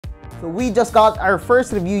So we just got our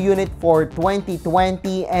first review unit for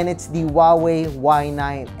 2020 and it's the Huawei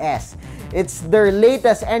Y9s. It's their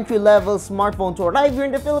latest entry-level smartphone to arrive here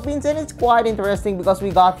in the Philippines, and it's quite interesting because we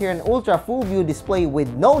got here an ultra full view display with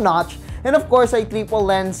no notch and of course a triple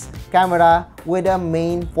lens camera with a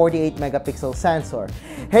main 48 megapixel sensor.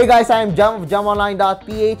 Hey guys, I am Jam of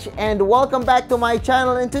jamonline.ph and welcome back to my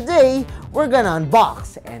channel, and today we're gonna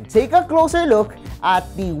unbox and take a closer look at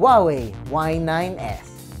the Huawei Y9s.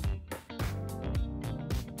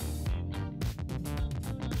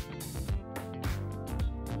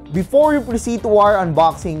 Before we proceed to our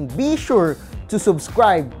unboxing, be sure to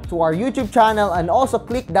subscribe to our YouTube channel and also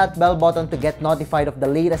click that bell button to get notified of the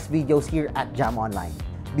latest videos here at Jam Online.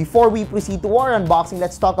 Before we proceed to our unboxing,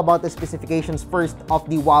 let's talk about the specifications first of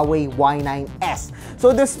the Huawei Y9s.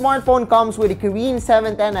 So this smartphone comes with a Kirin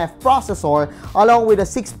 710F processor along with a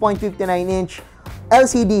 6.59-inch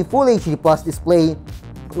LCD Full HD Plus display.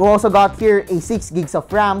 We also got here a 6 gigs of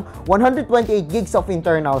RAM, 128 gigs of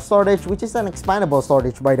internal storage, which is an expandable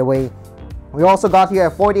storage by the way. We also got here a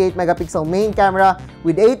 48 megapixel main camera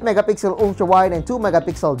with 8 megapixel ultra wide and 2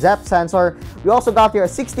 megapixel depth sensor. We also got here a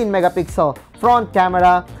 16 megapixel front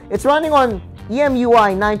camera. It's running on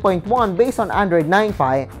EMUI 9.1 based on Android 9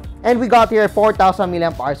 Pie, and we got here 4000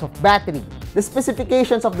 mAh of battery. The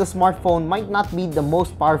specifications of the smartphone might not be the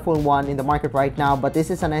most powerful one in the market right now, but this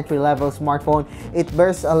is an entry-level smartphone. It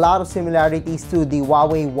bears a lot of similarities to the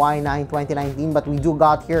Huawei Y9 2019, but we do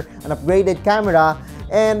got here an upgraded camera,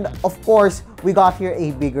 and of course, we got here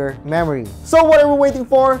a bigger memory. So what are we waiting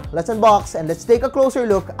for? Let's unbox and let's take a closer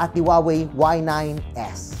look at the Huawei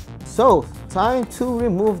Y9s. So, time to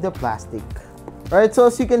remove the plastic. Alright, so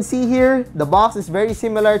as you can see here, the box is very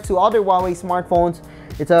similar to other Huawei smartphones.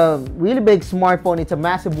 It's a really big smartphone. It's a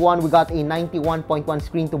massive one. We got a 91.1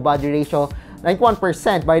 screen-to-body ratio.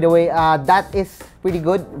 91% by the way. That is pretty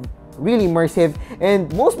good. Really immersive.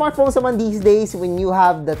 And most smartphones naman these days, when you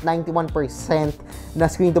have that 91% na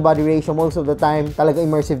screen-to-body ratio, most of the time, talaga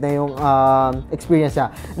immersive na yung experience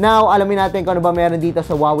niya. Now, alamin natin kung ano ba meron dito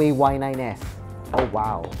sa Huawei Y9s. Oh,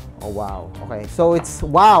 wow. Oh, wow. Okay. So, it's...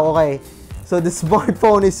 Wow. Okay. So, the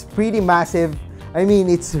smartphone is pretty massive. I mean,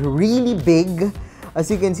 it's really big,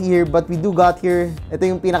 as you can see here, but we do got here, ito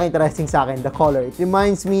yung pinaka-interesting sa akin, the color. It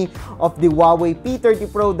reminds me of the Huawei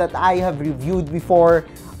P30 Pro that I have reviewed before.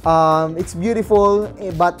 It's beautiful,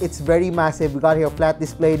 but it's very massive. We got here a flat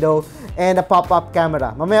display though, and a pop-up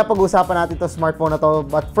camera. Mamaya pag-usapan natin itong smartphone na to,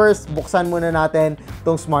 but first, buksan muna natin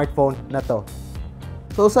itong smartphone na to.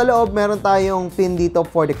 So sa loob, meron tayong pin dito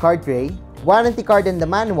for the card tray, warranty card and the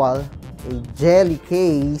manual, a jelly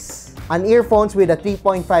case, an earphones with a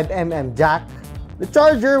 3.5mm jack, the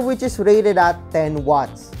charger which is rated at 10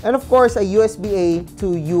 watts, and of course a USB-A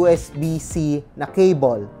to USB-C na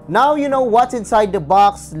cable. Now you know what's inside the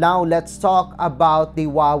box. Now let's talk about the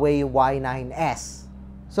Huawei Y9s.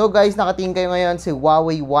 So guys, nakatingin kayo ngayon sa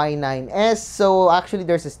Huawei Y9s. So actually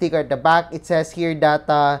there's a sticker at the back. It says here that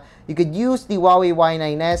you could use the Huawei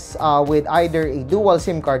Y9s with either a dual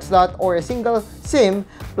SIM card slot or a single SIM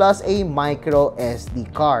plus a micro SD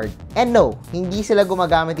card. And no, hindi sila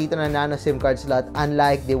gumagamit dito ng nano SIM card slot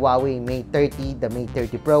unlike the Huawei Mate 30, the Mate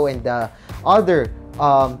 30 Pro, and the other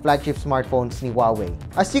flagship smartphones ni Huawei.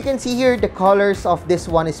 As you can see here, the colors of this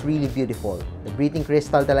one is really beautiful. The breathing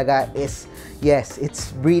crystal talaga is, yes,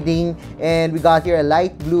 it's breathing. And we got here a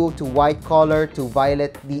light blue to white color to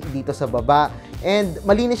violet dito sa baba. And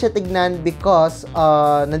malinis siya tignan because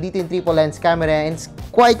nandito yung triple lens camera and it's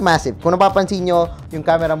quite massive. Kung napapansin nyo, yung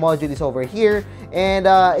camera module is over here and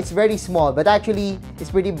it's very small, but actually it's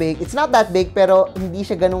pretty big. It's not that big pero hindi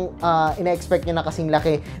siya ganung ina-expect nyo na kasing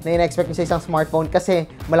laki na ina-expect nyo sa isang smartphone kasi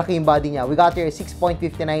malaki yung body niya. We got here a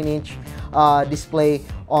 6.59-inch display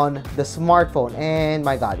on the smartphone, and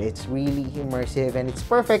my god, it's really immersive and it's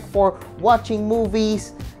perfect for watching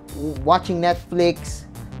movies, watching Netflix,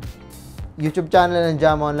 YouTube channel ng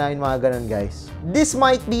Jam Online, mga ganun guys. This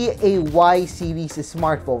might be a Y series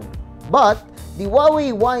smartphone, but the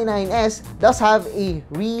Huawei Y9s does have a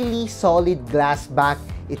really solid glass back.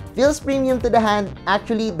 It feels premium to the hand.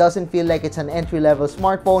 Actually, it doesn't feel like it's an entry-level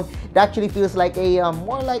smartphone. It actually feels like a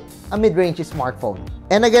more like a mid-range smartphone.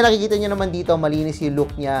 And again, nakikita nyo naman dito, malinis yung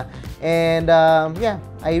look niya. And yeah,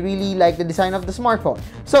 I really like the design of the smartphone.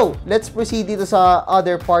 So, let's proceed dito sa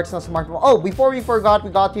other parts ng smartphone. Oh, before we forgot, we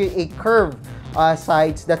got here a curved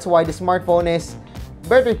sides. That's why the smartphone is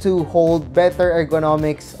better to hold, better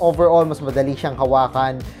ergonomics. Overall, mas madali siyang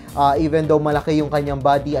hawakan. Even though malaki yung kanyang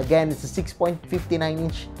body, again, it's a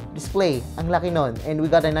 6.59-inch display. Ang laki nun. And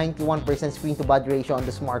we got a 91% screen-to-body ratio on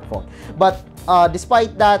the smartphone. But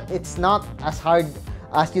despite that, it's not as hard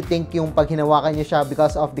as you think yung pag hinawakan nyo siya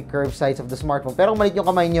because of the curved size of the smartphone. Pero kung malit yung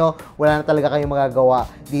kamay nyo, wala na talaga kayong magagawa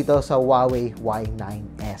dito sa Huawei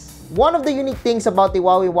Y9s. One of the unique things about the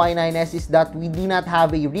Huawei Y9s is that we do not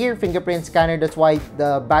have a rear fingerprint scanner. That's why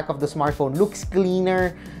the back of the smartphone looks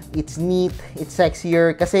cleaner. It's neat, it's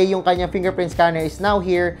sexier. Kasi yung kanyang fingerprint scanner is now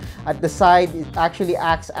here at the side. It actually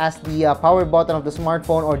acts as the power button of the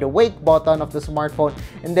smartphone or the wake button of the smartphone.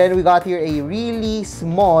 And then we got here a really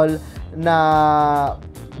small na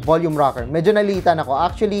volume rocker. Medyo nalitan ako.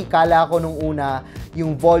 Actually, kala ko nung una,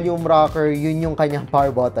 yung volume rocker, yun yung kanyang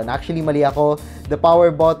power button. Actually, mali ako. The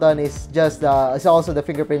power button is just, is also the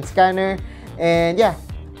fingerprint scanner. And yeah,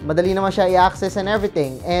 madali naman siya i-access and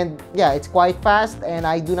everything. And yeah, it's quite fast and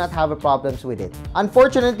I do not have a problems with it.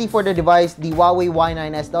 Unfortunately for the device, the Huawei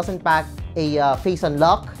Y9s doesn't pack a face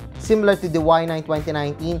unlock, similar to the Y9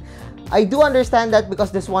 2019. I do understand that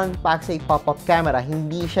because this one packs a pop-up camera.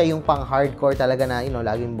 Hindi siya yung pang-hardcore talaga na,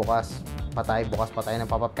 laging bukas patay ng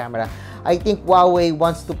pop-up camera. I think Huawei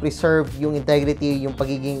wants to preserve yung integrity, yung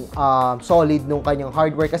pagiging solid nung kanyang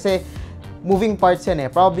hardware kasi moving parts yan eh.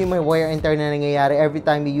 Probably may wear and tear na nangyayari every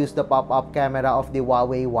time you use the pop-up camera of the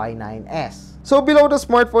Huawei Y9s. So below the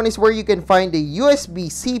smartphone is where you can find the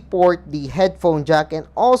USB-C port, the headphone jack, and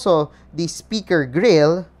also the speaker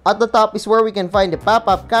grill. At the top is where we can find the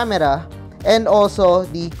pop-up camera and also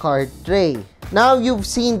the card tray. Now you've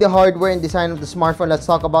seen the hardware and design of the smartphone. Let's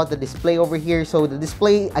talk about the display over here. So the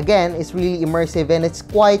display again is really immersive and it's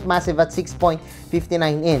quite massive at 6.59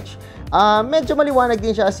 inch. Medyo maliwanag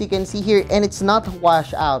din siya as you can see here and it's not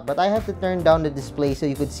washed out, but I have to turn down the display so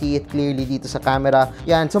you could see it clearly dito sa camera.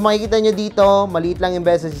 Yan, so makikita nyo dito, maliit lang yung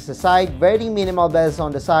bezels sa side, very minimal bezels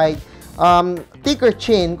on the side. Thicker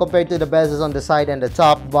chin compared to the bezels on the side and the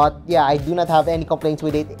top, but yeah, I do not have any complaints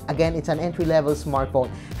with it. Again, it's an entry-level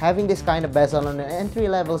smartphone. Having this kind of bezel on an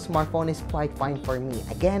entry-level smartphone is quite fine for me.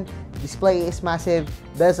 Again, display is massive,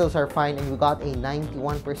 bezels are fine, and we got a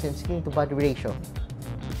 91% screen-to-body ratio.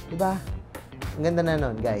 Diba? Ang ganda na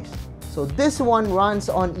nun, guys. So this one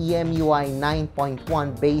runs on EMUI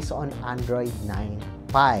 9.1 based on Android 9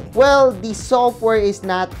 Pie. Well, the software is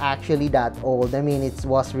not actually that old. I mean, it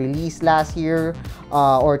was released last year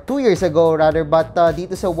or 2 years ago rather, but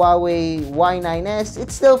dito sa Huawei Y9s,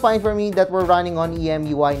 it's still fine for me that we're running on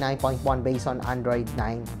EMUI 9.1 based on Android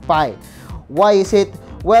 9 Pie. Why is it?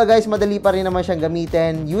 Well guys, madali pa rin naman siyang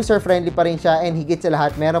gamitin, user-friendly pa rin siya, and higit sa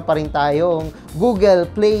lahat, meron pa rin tayong Google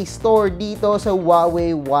Play Store dito sa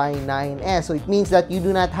Huawei Y9s. So it means that you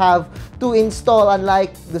do not have to install,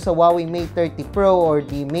 unlike do sa Huawei Mate 30 Pro or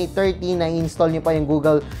the Mate 30 na install nyo pa yung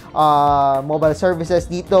Google mobile services.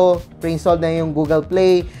 Dito, pre-install na yung Google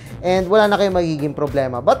Play and wala na kayong magiging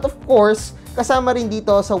problema. But of course, kasama rin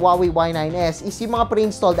dito sa Huawei Y9s is yung mga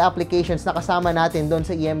pre-installed applications na kasama natin doon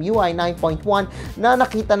sa EMUI 9.1 na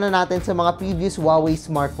nakita na natin sa mga previous Huawei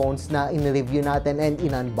smartphones na in-review natin and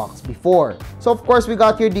in-unbox before. So of course, we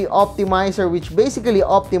got here the optimizer, which basically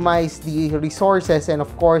optimizes the resources and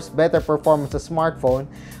of course, better performance of smartphone.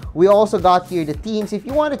 We also got here the themes. If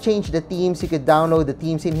you want to change the themes, you could download the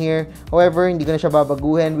themes in here. However, hindi ko na siya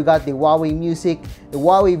babaguhin. We got the Huawei Music, the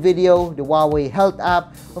Huawei Video, the Huawei Health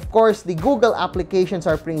app. Of course, the Google applications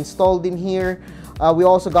are pre-installed in here. We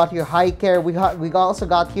also got here High Care. We also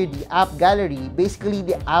got here the App Gallery. Basically,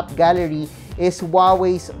 the App Gallery is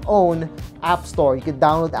Huawei's own app store. You can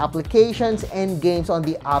download applications and games on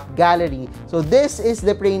the App Gallery. So this is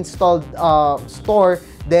the pre-installed store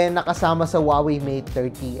then nakasama sa Huawei Mate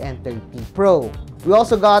 30 and 30 Pro. We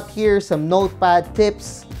also got here some notepad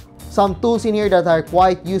tips, some tools in here that are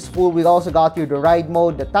quite useful. We also got here the ride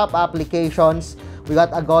mode, the top applications. We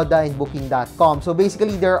got Agoda and Booking.com. So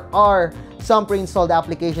basically, there are some pre-installed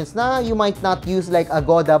applications na you might not use like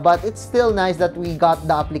Agoda, but it's still nice that we got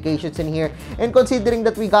the applications in here. And considering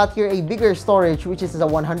that we got here a bigger storage, which is a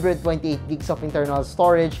 128 gigs of internal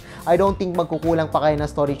storage, I don't think magkukulang pa kayo na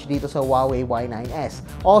storage dito sa Huawei Y9s.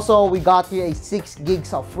 Also, we got here a 6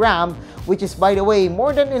 gigs of RAM, which is, by the way,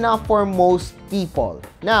 more than enough for most people.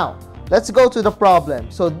 Now, let's go to the problem.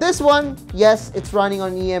 So this one, yes, it's running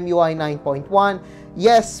on EMUI 9.1.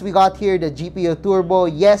 Yes, we got here the GPU Turbo.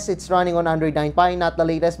 Yes, it's running on Android 9 Pie, not the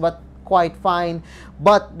latest, but quite fine.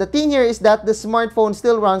 But the thing here is that the smartphone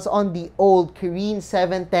still runs on the old Kirin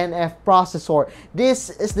 710F processor. This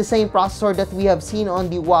is the same processor that we have seen on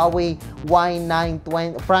the Huawei Y9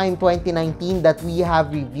 Prime 2019 that we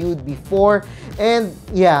have reviewed before. And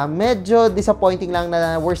yeah, medyo disappointing lang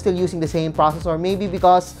na we're still using the same processor. Maybe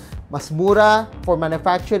because mas mura for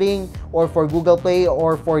manufacturing or for Google Play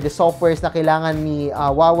or for the softwares na kailangan ni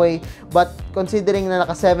Huawei. But considering na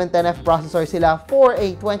naka 710F processor sila for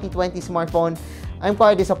a 2020 smartphone, I'm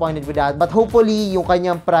quite disappointed with that. But hopefully, yung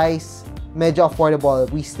kanyang price, medyo affordable.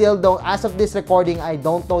 We still don't, as of this recording, I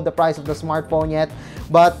don't know the price of the smartphone yet.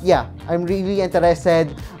 But yeah, I'm really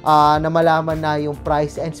interested na malaman na yung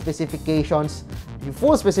price and specifications, yung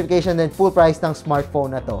full specification and full price ng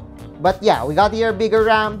smartphone na to. But yeah, we got here bigger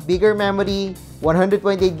RAM, bigger memory,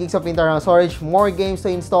 128 gigs of internal storage, more games to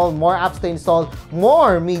install, more apps to install,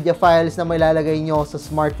 more media files na may lalagay nyo sa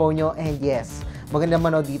smartphone nyo, and yes, maganda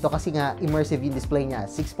manood dito kasi nga immersive yung display niya.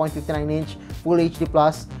 6.59-inch, Full HD+,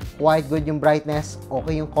 quite good yung brightness,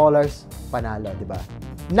 okay yung colors, panalo, di ba?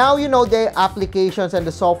 Now you know the applications and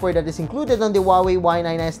the software that is included on the Huawei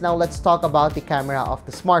Y9s. Now let's talk about the camera of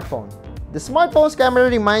the smartphone. The smartphone's camera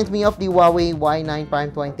reminds me of the Huawei Y9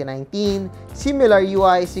 Prime 2019. Similar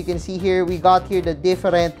UI, as you can see here, we got here the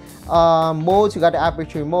different modes. You got the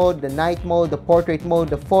aperture mode, the night mode, the portrait mode,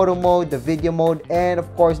 the photo mode, the video mode, and of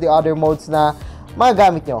course the other modes na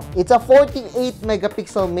magagamit nyo. It's a 48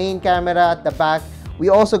 megapixel main camera at the back. We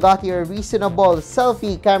also got here a reasonable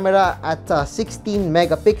selfie camera at 16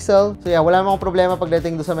 megapixel. So yeah, wala namang problema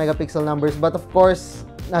pagdating doon sa megapixel numbers. But of course,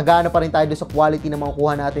 nagana pa rin tayo sa quality na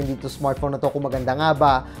makukuha natin dito sa smartphone na to, kung maganda nga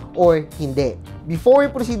ba or hindi. Before we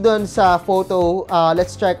proceed doon sa photo,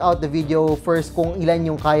 let's check out the video first kung ilan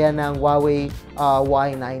yung kaya ng Huawei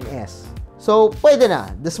Y9s. So, pwede na.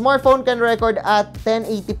 The smartphone can record at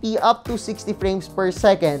 1080p up to 60 frames per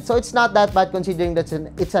second. So, it's not that bad considering that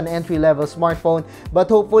it's an entry-level smartphone. But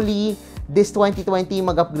hopefully, this 2020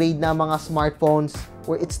 mag-upgrade na mga smartphones.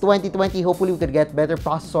 Or it's 2020, hopefully we could get better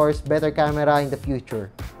processors, better camera in the future.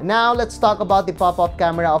 Now, let's talk about the pop-up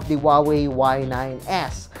camera of the Huawei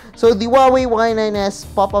Y9s. So, the Huawei Y9s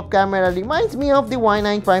pop-up camera reminds me of the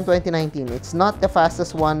Y9 Prime 2019. It's not the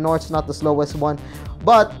fastest one, nor it's not the slowest one.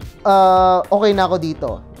 But, okay na ako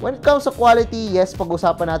dito. When it comes to quality, yes,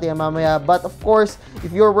 pag-usapan natin yan mamaya. But of course, if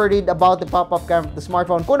you're worried about the pop-up camera of the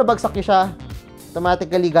smartphone, kung nabagsak nyo siya,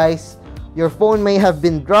 automatically guys, your phone may have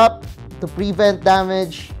been dropped. To prevent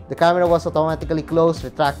damage, the camera was automatically closed,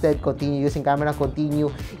 retracted, continue using camera,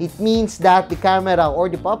 continue. It means that the camera or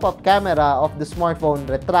the pop-up camera of the smartphone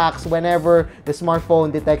retracts whenever the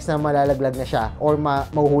smartphone detects na malalaglag na siya or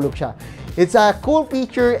mahuhulog siya. It's a cool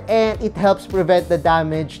feature and it helps prevent the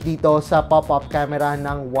damage dito sa pop-up camera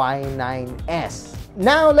ng Y9s.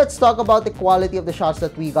 Now, let's talk about the quality of the shots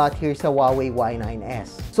that we got here sa Huawei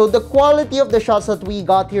Y9s. So, the quality of the shots that we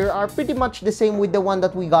got here are pretty much the same with the one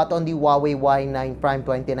that we got on the Huawei Y9 Prime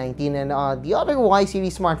 2019 and the other Y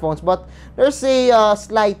series smartphones. But there's a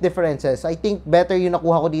slight differences. I think better yung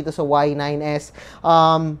nakuha ko dito sa Y9s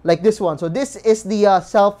like this one. So, this is the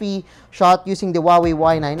selfie shot using the Huawei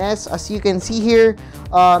Y9s. As you can see here,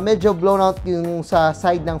 medyo blown out yung sa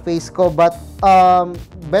side ng face ko. But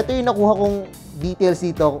better yung nakuha kong details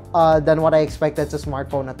dito than what I expected sa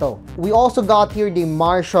smartphone na to. We also got here the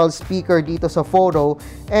Marshall speaker dito sa photo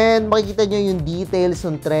and makikita nyo yung details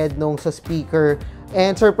ng thread nung sa speaker.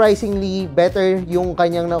 And surprisingly, better yung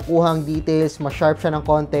kanyang nakuhang details, mas sharp siya ng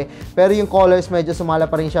konti. Pero yung colors medyo sumala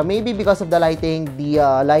pa rin siya. Maybe because of the lighting, the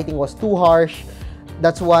lighting was too harsh.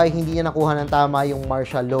 That's why hindi niya nakuha ng tama yung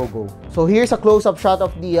Marshall logo. So here's a close-up shot of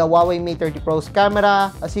the Huawei Mate 30 Pro's camera.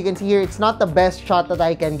 As you can see here, it's not the best shot that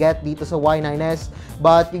I can get dito sa Y9s,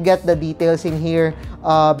 but you get the details in here.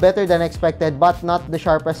 Better than expected, but not the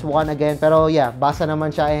sharpest one again. Pero yeah, basa naman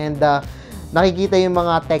siya and nakikita yung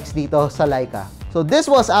mga text dito sa Leica. So this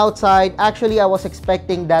was outside. Actually, I was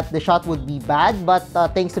expecting that the shot would be bad, but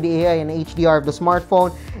thanks to the AI and HDR of the smartphone,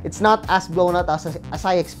 it's not as blown out as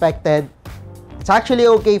I expected. It's actually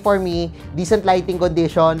okay for me. Decent lighting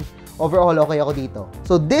condition. Overall, okay ako dito.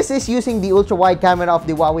 So this is using the ultra-wide camera of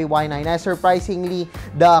the Huawei Y9s. Surprisingly,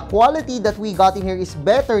 the quality that we got in here is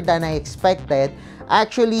better than I expected.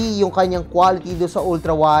 Actually, yung kanyang quality doon sa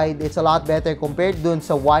ultra-wide, it's a lot better compared doon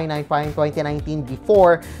sa Y9 Prime 2019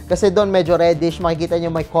 before. Kasi doon medyo reddish. Makikita nyo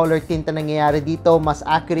may color tint na nangyayari dito. Mas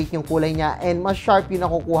accurate yung kulay niya and mas sharp yung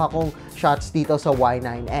nakukuha kong shots dito sa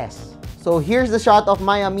Y9s. So, here's the shot of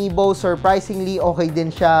my Amiibo. Surprisingly, okay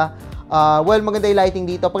din siya. Well, maganda yung lighting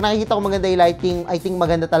dito. Pag nakikita ko maganda yung lighting, I think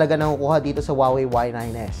maganda talaga nakukuha dito sa Huawei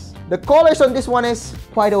Y9s. The colors on this one is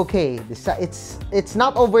quite okay. It's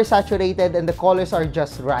not oversaturated and the colors are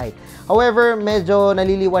just right. However, medyo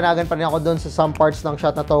naliliwanagan pa rin ako dun sa some parts ng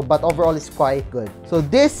shot na to, but overall, it's quite good. So,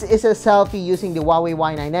 this is a selfie using the Huawei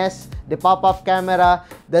Y9s. The pop-up camera,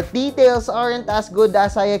 the details aren't as good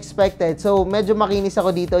as I expected. So, medyo makinis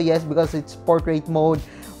ako dito, yes, because it's portrait mode.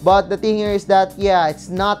 But the thing here is that, yeah, it's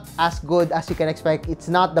not as good as you can expect.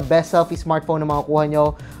 It's not the best selfie smartphone na makukuha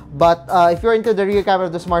nyo. But if you're into the rear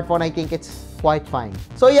camera of the smartphone, I think it's quite fine.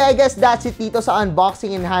 So yeah, I guess that's it dito sa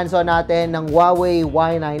unboxing and hands-on natin ng Huawei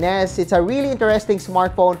Y9s. It's a really interesting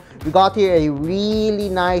smartphone. We got here a really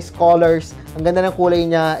nice colors. Ang ganda ng kulay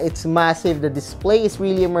niya. It's massive. The display is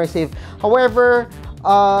really immersive. However,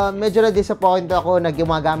 medyo na-disappointed ako na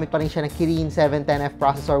gumagamit pa rin siya ng Kirin 710F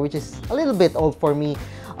processor, which is a little bit old for me.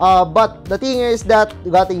 But the thing is that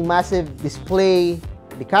you got a massive display.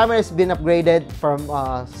 The camera has been upgraded from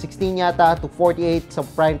 16 yata to 48 sa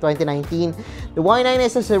Prime 2019. The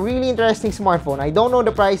Y9s is a really interesting smartphone. I don't know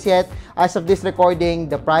the price yet. As of this recording,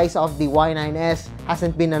 the price of the Y9s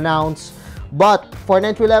hasn't been announced. But for an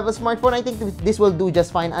entry-level smartphone, I think this will do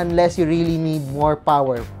just fine unless you really need more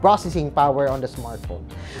power, processing power on the smartphone.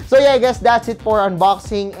 So yeah, I guess that's it for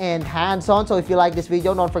unboxing and hands-on. So if you like this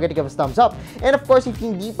video, don't forget to give us a thumbs up. And of course, if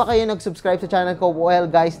hindi pa kayo nag-subscribe sa channel ko, well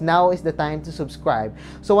guys, now is the time to subscribe.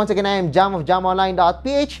 So once again, I am Jam of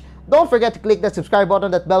jamonline.ph. Don't forget to click that subscribe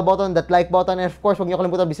button, that bell button, that like button, and of course, huwag niyo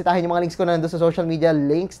kalimutan bisitahin yung mga links ko na nandun sa social media.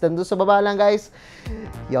 Links nandun sa baba lang, guys.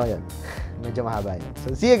 Yun. Medyo mahaba yun.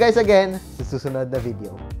 So, see you guys again sa susunod na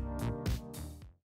video.